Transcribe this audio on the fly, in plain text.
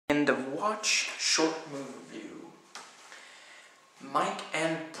End of watch, short movie review. Mike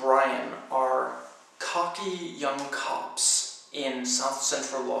and Brian are cocky young cops in South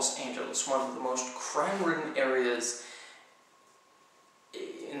Central Los Angeles, one of the most crime-ridden areas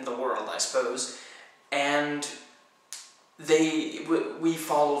in the world, I suppose. And we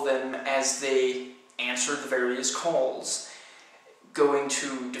follow them as they answer the various calls, going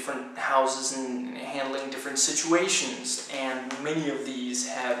to different houses and handling different situations, and many of these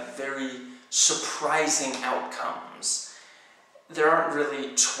have very surprising outcomes. There aren't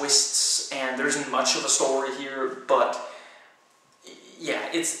really twists, and there isn't much of a story here, but yeah,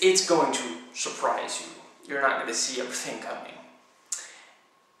 it's going to surprise you. You're not going to see everything coming.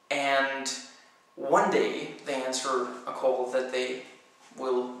 And one day, they answer a call that they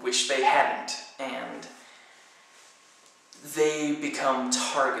will wish they hadn't, and they become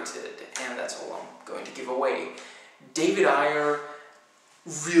targeted, and that's all I'm going to give away. David Ayer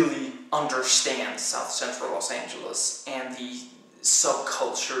really understands South Central Los Angeles and the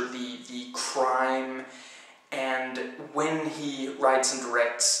subculture, the crime, and when he writes and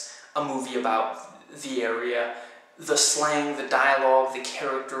directs a movie about the area, the slang, the dialogue, the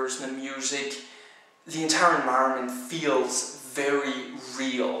characters, the music, the entire environment feels very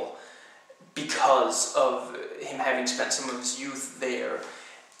real because of him having spent some of his youth there.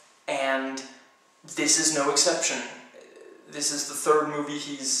 And this is no exception. This is the third movie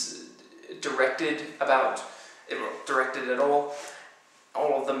he's directed at all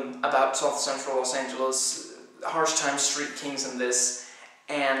of them about South Central Los Angeles, Harsh Times, Street Kings, and this.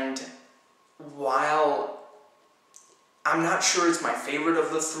 And while I'm not sure it's my favorite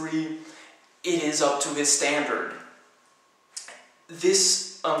of the three, it is up to his standard.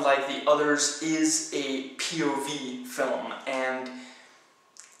 This, unlike the others, is a POV film, and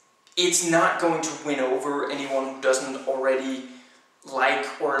it's not going to win over anyone who doesn't already like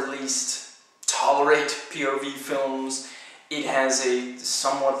or at least tolerate POV films. It has a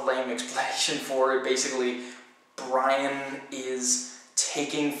somewhat lame explanation for it. Basically, Brian is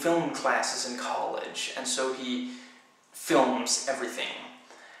taking film classes in college, and so he films everything.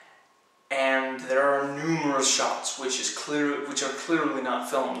 And there are numerous shots which are clearly not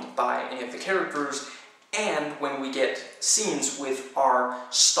filmed by any of the characters, and when we get scenes with our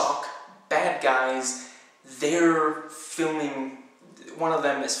stock bad guys, they're filming, one of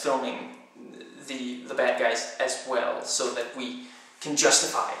them is filming the bad guys as well, so that we can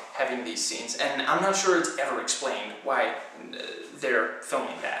justify having these scenes. And I'm not sure it's ever explained why they're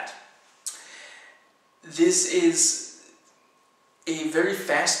filming that. This is a very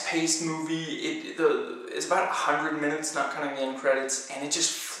fast-paced movie. It's about 100 minutes, not counting the end credits, and it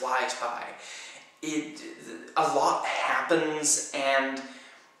just flies by. A lot happens, and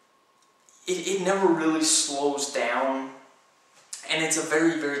it never really slows down, and it's a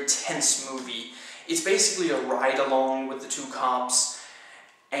very, very tense movie. It's basically a ride-along with the two cops,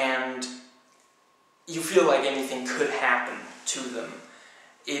 and you feel like anything could happen to them.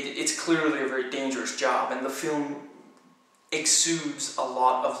 It's clearly a very dangerous job, and the film exudes a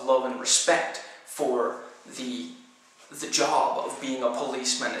lot of love and respect for the job of being a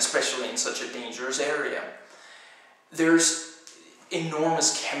policeman, especially in such a dangerous area. There's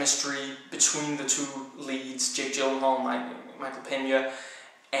enormous chemistry between the two leads, Jake Gyllenhaal and Michael Pena,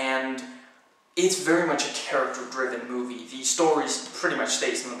 and it's very much a character-driven movie. The story pretty much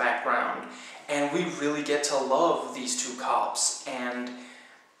stays in the background, and we really get to love these two cops and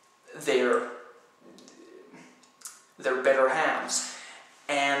their better halves,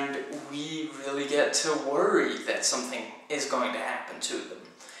 and we really get to worry that something is going to happen to them.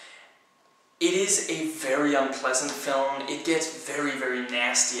 It is a very unpleasant film. It gets very, very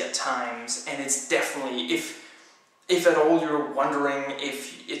nasty at times, and it's definitely, if at all you're wondering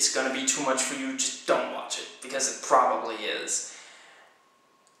if it's going to be too much for you, just don't watch it, because it probably is.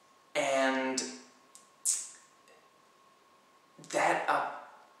 And that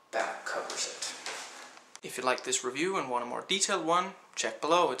about covers it. If you like this review and want a more detailed one, check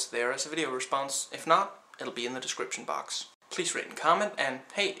below, it's there as a video response. If not, it'll be in the description box. Please rate and comment, and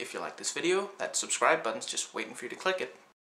hey, if you like this video, that subscribe button's just waiting for you to click it.